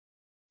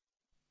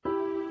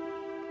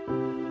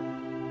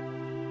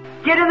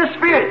Get in the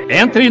Spirit.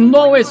 Entre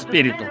no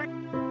Espírito.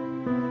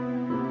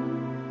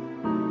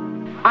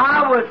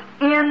 I was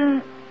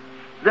in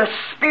the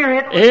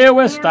Spirit Eu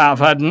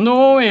estava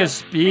no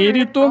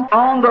Espírito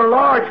on the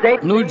Lord's day.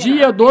 no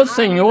dia do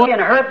Senhor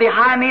And heard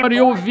behind me e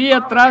ouvi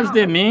atrás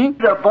de mim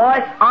the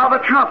voice of a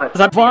trumpet.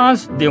 a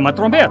voz de uma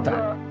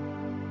trombeta.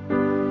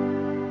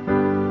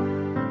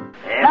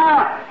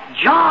 Now,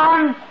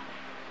 John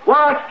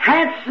was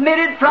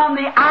transmitted from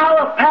the Isle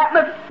of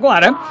Patmos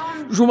Agora,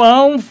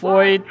 João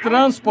foi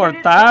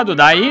transportado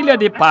da ilha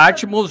de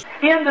Patmos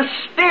in the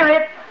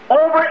Spirit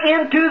over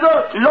into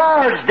the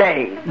Lord's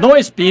day. no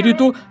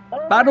Espírito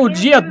para o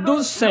dia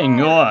do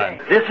Senhor.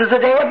 This is the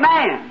day of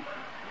man.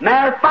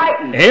 Man is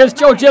fighting.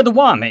 Este é o dia do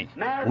homem.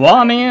 O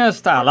homem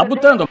está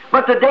labutando.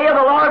 But the day of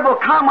the Lord will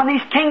come when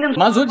these kingdoms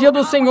Mas o dia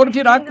do Senhor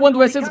virá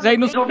quando esses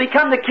reinos will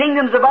become the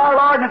kingdoms of our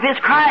Lord and of His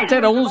Christ.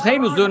 serão os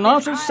reinos do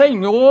nosso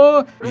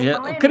Senhor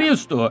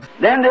Cristo.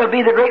 Then there will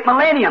be the great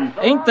millennium.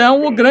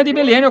 Então o grande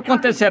milênio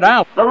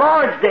acontecerá. The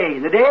Lord's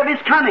day, the day of His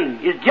coming,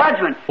 His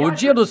judgment. O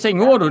dia do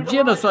Senhor, o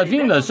dia da sua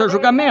vinda, seu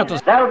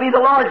julgamento. That will be the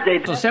Lord's day.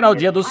 Isso será o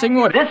dia do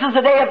Senhor. This is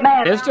the day of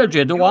man. Este é o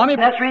dia do homem.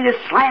 That's where they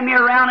slam me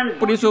around and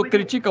Por isso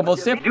criticam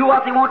você, do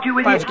what they want to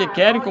with faz o you. que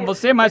querem com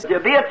você, mas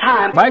There'll be a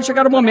time. vai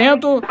chegar o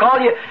momento,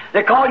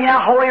 They call you now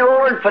holy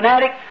roller and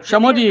fanatic.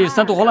 chamou de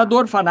santo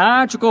rolador,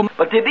 fanático,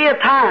 But there'll be a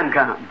time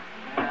come.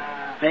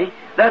 See?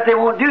 That they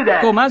won't do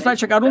that. mas vai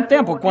chegar um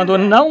tempo quando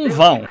não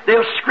vão.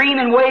 They'll scream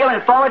and wail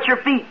and fall at your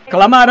feet.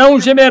 Clamarão,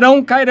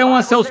 gemerão, cairão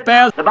a seus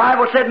pés. The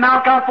Bible said in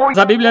Malachi 4,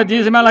 A Bíblia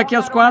diz em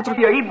Malaquias 4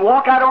 you even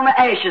walk out on the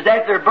ashes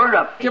after they're burned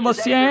up. que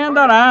você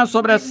andará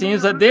sobre a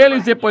cinza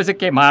deles depois de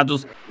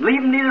queimados.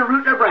 Leave them neither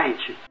root nor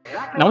branch.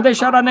 Não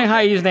deixará nem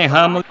raiz nem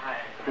ramo.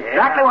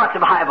 Exactly what the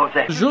Bible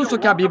says. Justo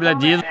que a Bíblia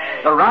diz,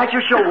 The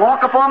righteous shall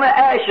walk upon the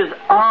ashes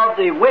of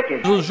the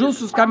wicked. os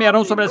justos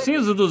caminharão sobre a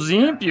cinza dos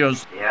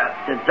ímpios. Yeah,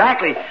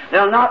 exactly.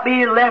 There'll not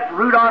be left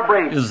root or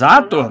branch.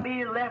 Exato.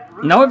 Be left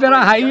root. Não haverá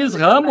raiz,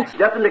 ramo,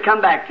 Nothing to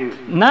come back to.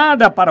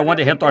 nada para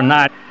onde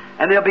retornar.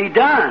 And they'll be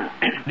done.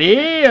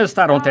 E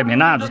estarão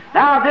terminados.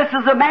 Now this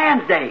is a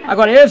man's day.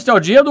 Agora este é o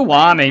dia do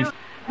homem.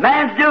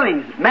 Man's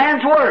doings,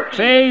 man's works,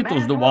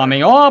 Feitos do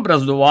homem,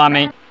 obras do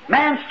homem,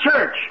 man's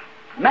church,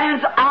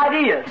 man's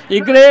ideas.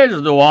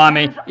 igrejas do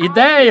homem,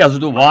 ideias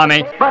do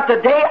homem. But the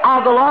day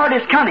of the Lord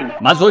is coming.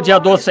 Mas o dia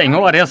do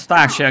Senhor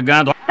está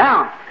chegando.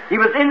 Now, he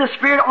was in the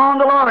Spirit on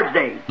the Lord's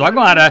day.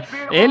 Agora,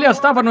 ele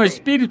estava no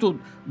Espírito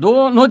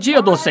no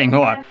dia do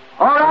Senhor.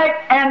 All right,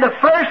 and the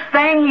first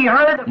thing he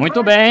heard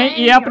Muito bem,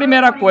 e a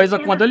primeira coisa,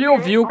 quando ele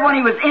ouviu, when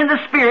he was in the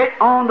Spirit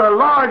on the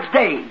Lord's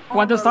day.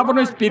 quando estava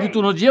no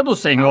Espírito no dia do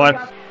Senhor.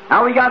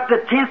 Now we got the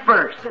 10th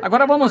verse.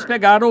 Agora vamos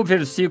pegar o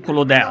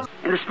versículo 10.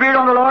 In the Spirit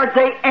on the Lord's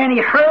day, and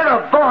he heard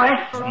a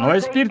voice No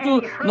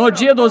Espírito no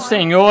dia do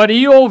Senhor,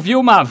 e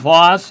ouviu uma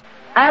voz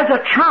as a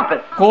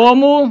trumpet.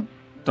 como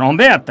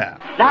trombeta.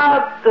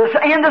 Now,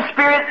 in the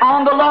Spirit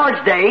on the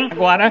Lord's day.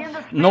 Agora,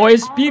 no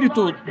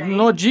Espírito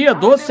no dia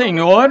do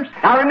Senhor.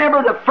 Now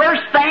remember, the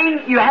first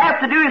thing you have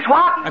to do is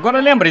what? Agora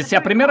lembre-se,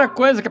 a primeira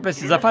coisa que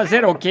precisa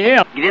fazer é o quê?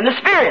 Get in the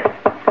Spirit.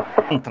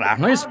 Entrar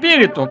no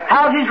Espírito.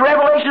 How's these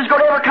revelations going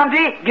to ever come to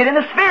you? Get in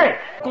the Spirit.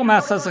 Como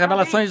essas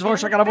revelações vão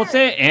chegar a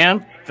você?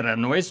 Entra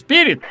no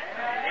Espírito.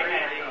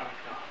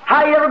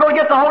 How you ever going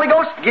to get the Holy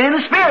Ghost? Get in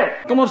the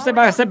Spirit. Como você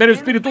vai receber o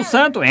Espírito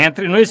Santo?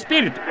 Entre no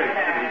Espírito.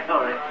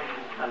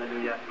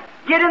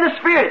 Get in the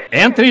Spirit.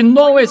 Entre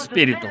no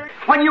Espírito.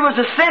 When you was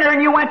a sinner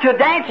and you went to a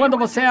dance, Quando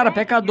você era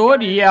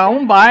pecador e ia a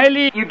um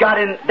baile you got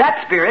in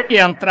that Spirit. e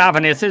entrava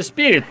nesse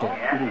Espírito.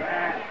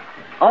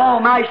 Oh,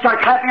 now you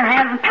start clapping your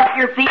hands and tapping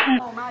your feet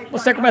and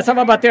Você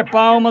começava a bater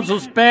palmas,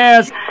 os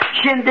pés,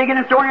 shindigging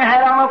and throwing your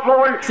head on the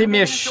floor, se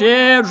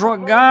mexer,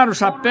 jogar o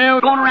chapéu,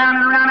 going around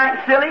and around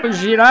acting silly.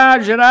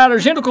 girar,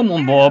 agindo como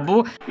um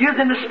bobo. You was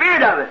in the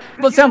Spirit of it.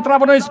 Você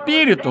entrava no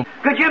Espírito.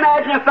 Could you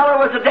imagine a fellow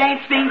was a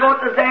dance fiend going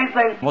to the dance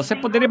thing? Você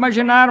poderia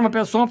imaginar uma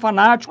pessoa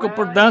fanática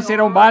por dança ir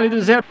a um baile e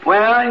dizer: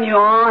 Well, you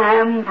all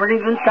having a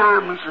pretty good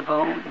time, I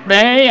suppose.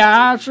 bem,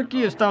 acho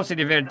que estão se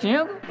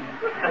divertindo.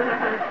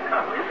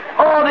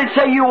 Oh, they'd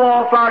say, you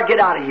wallflower, get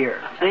out of here.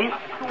 See?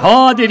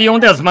 Oh, diriam,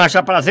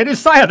 desmancha prazer e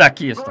saia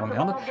daqui, estão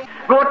vendo?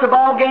 Go to the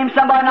ball game,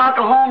 somebody knock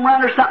a home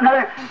run or something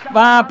other.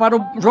 Vá para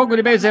o jogo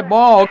de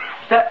beisebol,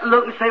 Sit,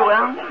 look and say,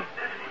 well,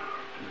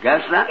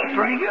 guess that's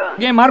pretty good.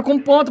 alguém marca um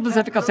ponto,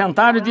 você fica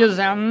sentado e diz: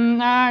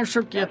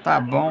 acho que tá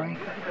bom.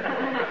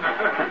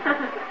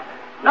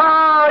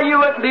 No, you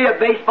wouldn't be a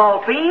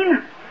baseball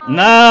fiend.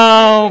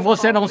 Não,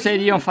 você não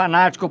seria um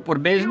fanático por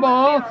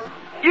beisebol.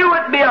 You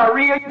wouldn't be a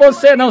real...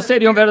 Você não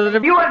seria um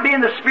verdadeiro... You wouldn't be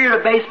in the spirit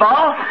of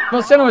baseball.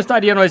 Você não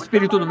estaria no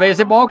espírito do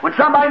beisebol. When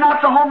somebody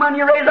knocks a home run,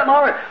 you raise up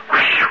over.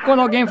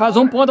 Quando alguém faz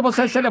um ponto,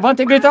 você se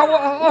levanta e grita: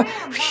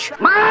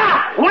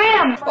 Ma!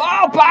 Win!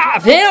 opa,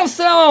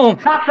 vençam!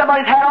 Knock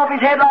somebody's hat off his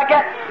head like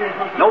that.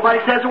 Nobody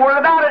says a word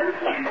about it.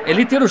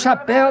 Ele tira o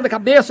chapéu da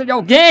cabeça de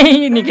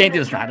alguém e ninguém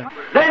diz nada.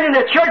 Then in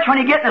the church, when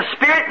you get in the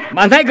spirit,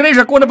 Mas na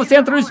igreja, quando você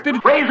entra no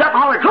espírito, raise up and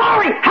holler,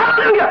 glory,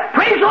 hallelujah,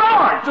 praise the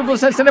Lord.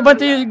 você se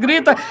levanta e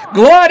grita: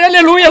 glória,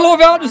 aleluia,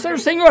 louvado seja o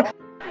Senhor.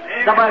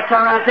 Somebody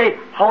turn around and say,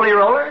 Holy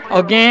Roller?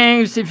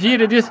 Alguém se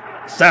vira e diz,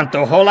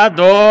 Santo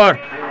Rolador.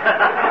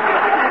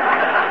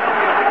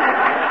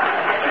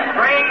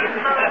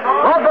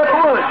 Oh, Brother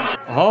Woods,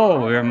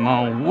 Oh,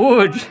 irmão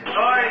Wood.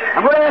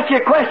 I'm going to ask you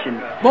a question.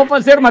 Vou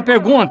fazer uma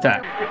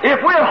pergunta.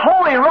 If we're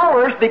holy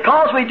rollers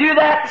because we do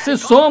that, Se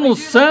somos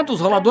santos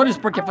roladores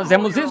porque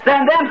fazemos isso,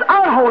 then them's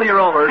unholy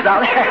rollers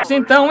out there.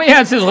 então e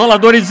esses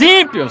roladores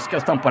ímpios que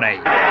estão por aí?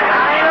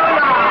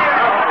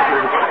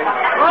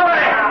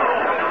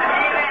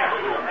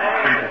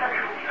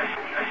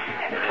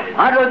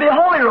 I'd rather be a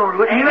holy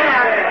roller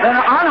than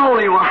an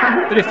unholy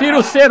one.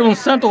 Prefiro ser um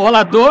santo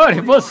rolador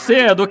e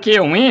você do que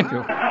um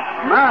ímpio.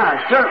 My,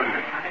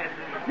 certainly.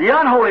 The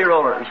unholy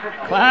rollers.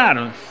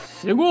 Claro,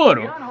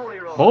 seguro.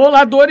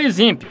 Roladores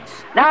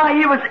ímpios. Now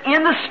he was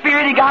in the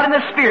Spirit, he got in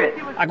the Spirit.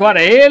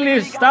 Agora ele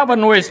estava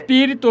no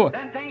Espírito,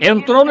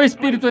 entrou no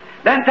Espírito,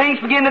 Then things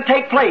began to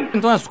take place.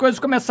 então as coisas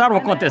começaram a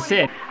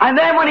acontecer. And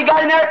then when he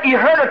got in there, he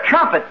heard a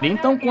trumpet.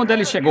 Então quando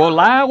ele chegou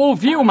lá,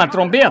 ouviu uma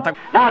trombeta.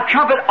 Now a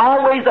trumpet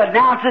always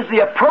announces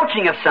the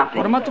approaching of something.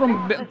 Por uma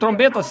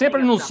trombeta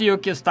sempre anuncia o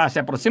que está se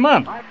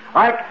aproximando.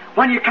 Like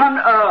when you come,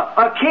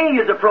 a king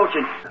is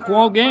approaching. Com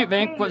alguém,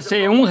 vem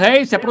ser um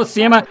rei, se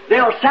aproxima,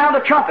 They'll sound the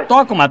trumpet.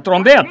 toca uma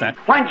trombeta.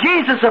 When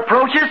Jesus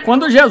approaches,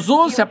 Quando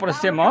Jesus se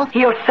aproximou,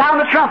 he'll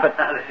sound the trumpet.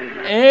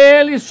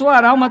 ele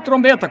soará uma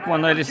trombeta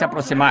quando ele se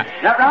aproximar.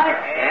 Is that right?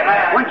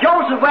 When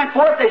Joseph went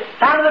forth, they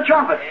sounded the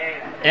trumpet.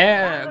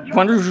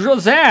 Quando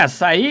José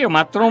saía,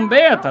 uma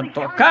trombeta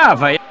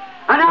tocava.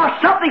 And now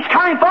something's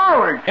coming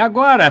forward. E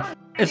agora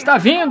está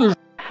vindo.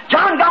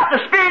 John got the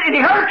Spirit and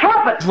he heard a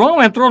trumpet.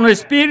 João entrou no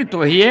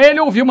Espírito e ele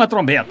ouviu uma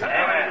trombeta.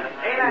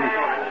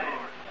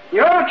 He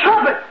heard a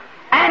trumpet.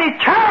 And he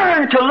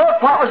turned to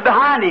look what was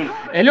behind him.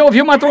 Ele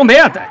ouviu uma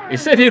trombeta e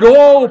se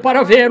virou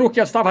para ver o que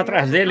estava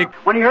atrás dele.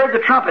 When he heard the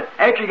trumpet,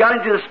 after he got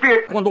into the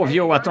Spirit, Quando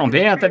ouviu a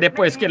trombeta,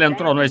 depois que ele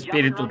entrou no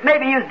Espírito,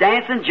 maybe he was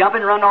dancing,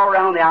 jumping, running all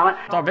around the island.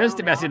 talvez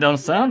estivesse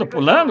dançando,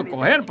 pulando,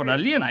 correndo por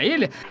ali na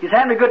ilha. He's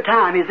having a good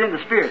time. He's in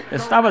the Spirit.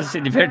 Estava se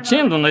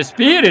divertindo no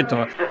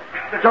Espírito.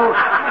 So,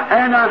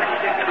 and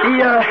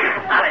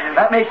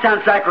that may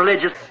sound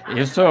sacrilegious,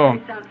 Isso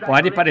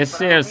pode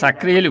parecer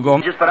sacrílego,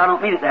 but I don't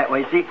mean it that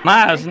way, see?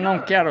 mas não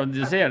quero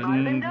dizer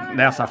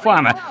dessa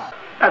forma.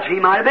 That's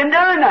he might have been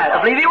doing that.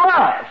 I believe he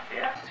was.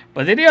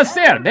 Poderia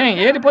ser, bem,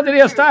 ele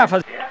poderia estar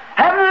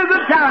Having a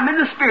good time in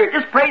the Spirit,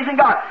 just praising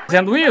God.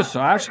 fazendo isso.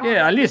 Acho que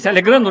ali se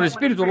alegrando no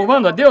Espírito,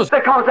 louvando a Deus,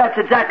 Because that's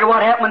exactly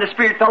what happened when the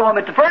Spirit fell on him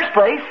at the first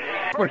place.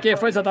 porque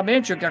foi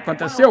exatamente o que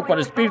aconteceu quando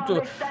o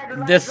Espírito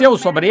desceu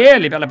sobre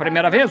ele pela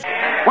primeira vez.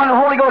 When the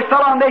Holy Ghost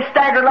fell on him, they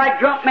staggered like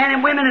drunk men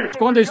and women and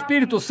Quando o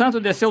Espírito Santo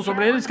desceu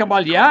sobre eles,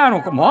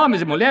 cambalearam como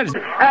homens e mulheres.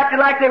 acted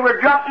like they were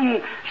drunk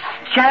and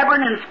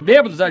shabbering and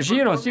Bêbados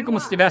agiram assim como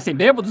se estivessem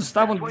bêbados,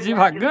 estavam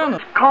divagando,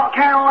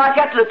 carrying on like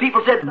that. So the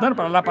people said, andando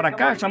para lá para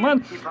cá,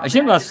 chamando,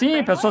 agindo assim.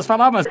 Pessoas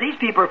falavam, these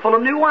people are full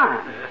of new wine.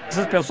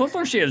 essas pessoas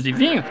estão cheias de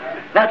vinho.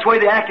 That's the way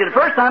they acted the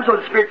first time, so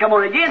the Spirit come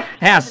on again.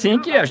 É assim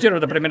que agiram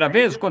da primeira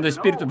vez, quando o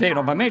Espírito veio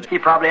novamente. He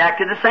probably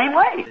acted the same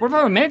way.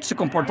 Provavelmente se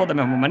comportou da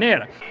mesma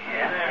maneira.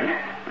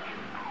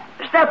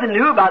 There's nothing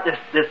new about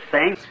this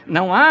thing.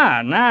 Não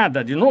há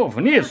nada de novo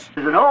nisso.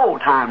 It's an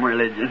old-time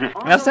religion.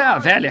 Essa é a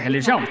velha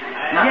religião.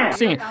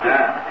 Sim,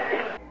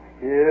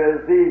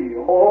 Is the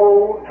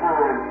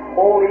old-time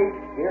Holy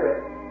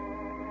Spirit.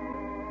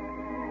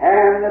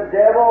 And the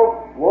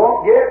devil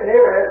won't get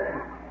near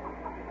it.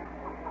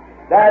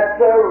 That's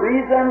the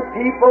reason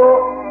people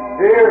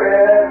fear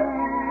it.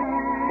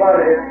 But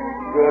it's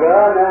good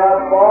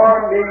enough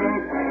for me.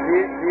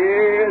 It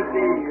is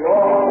the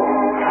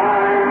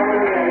old-time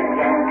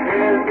religion. It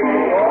is the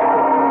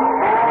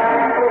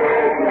old-time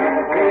religion.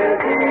 It is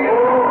the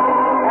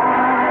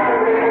old-time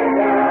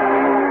religion.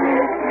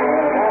 It's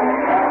good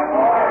enough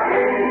for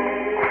me.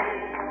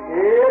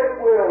 It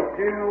will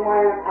do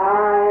when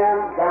I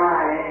am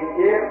dying.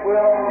 It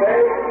will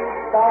make you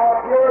stop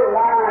your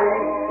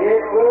lying.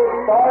 It will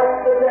start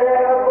the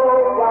devil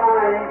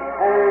flying.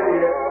 And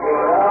it's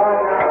good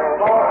enough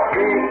for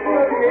me.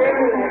 It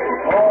is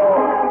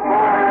all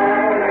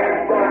time.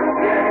 It's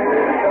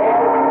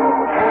all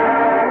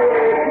time.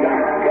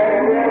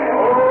 It's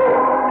all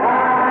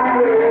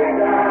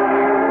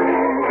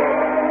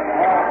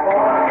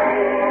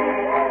time.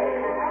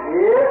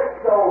 It's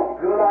so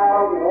good I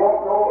won't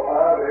no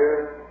other.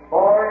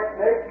 For it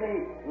makes me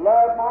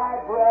love my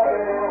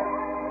brother.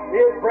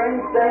 It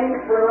brings things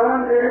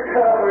from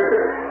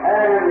undercover,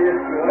 and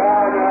it's good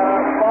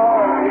enough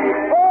for me.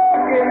 Oh,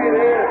 give me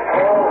this.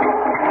 Oh,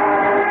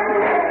 time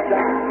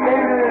religion.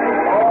 Give me this.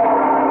 Oh,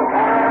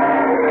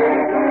 time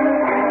religion.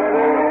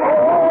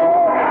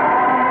 Oh,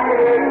 time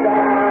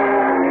religion.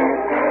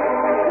 It's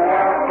good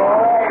enough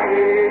for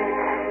me.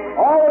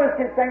 All of us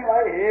can sing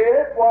like,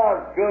 it was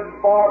good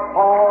for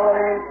Paul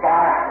and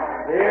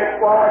Silas. It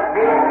was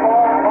good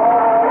for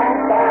Paul and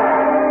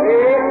Silas.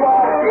 It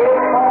was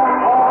good for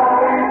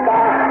Paul and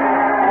Silas.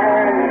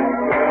 And it's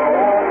good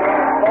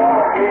enough for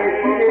me.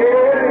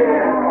 It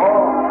is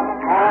all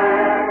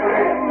time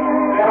religion.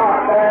 Got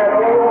that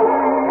old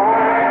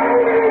time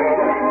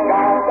religion.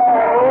 Got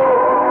that old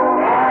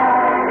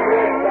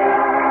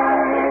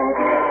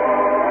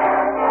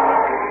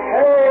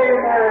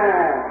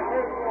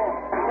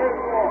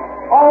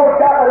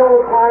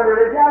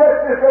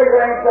the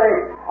refrigerator and say,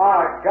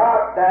 I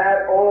got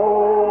that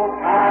old